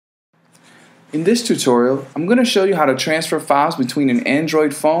In this tutorial, I'm going to show you how to transfer files between an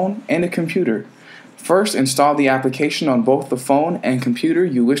Android phone and a computer. First, install the application on both the phone and computer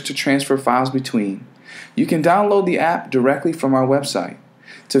you wish to transfer files between. You can download the app directly from our website.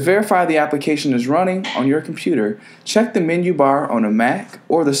 To verify the application is running on your computer, check the menu bar on a Mac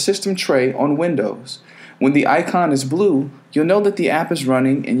or the system tray on Windows. When the icon is blue, you'll know that the app is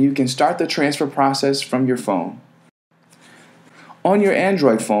running and you can start the transfer process from your phone. On your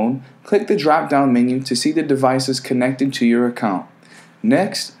Android phone, click the drop-down menu to see the devices connected to your account.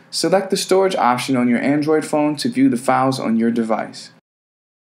 Next, select the storage option on your Android phone to view the files on your device.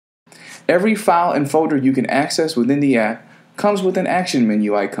 Every file and folder you can access within the app comes with an action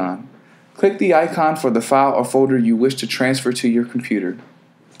menu icon. Click the icon for the file or folder you wish to transfer to your computer.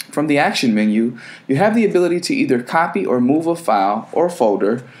 From the action menu, you have the ability to either copy or move a file or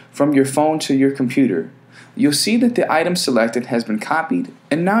folder from your phone to your computer. You'll see that the item selected has been copied,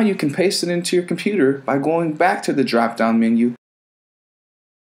 and now you can paste it into your computer by going back to the drop-down menu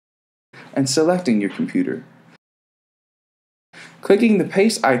and selecting your computer. Clicking the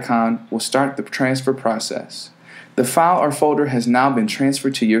paste icon will start the transfer process. The file or folder has now been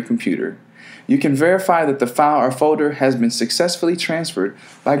transferred to your computer. You can verify that the file or folder has been successfully transferred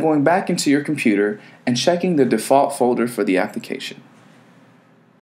by going back into your computer and checking the default folder for the application.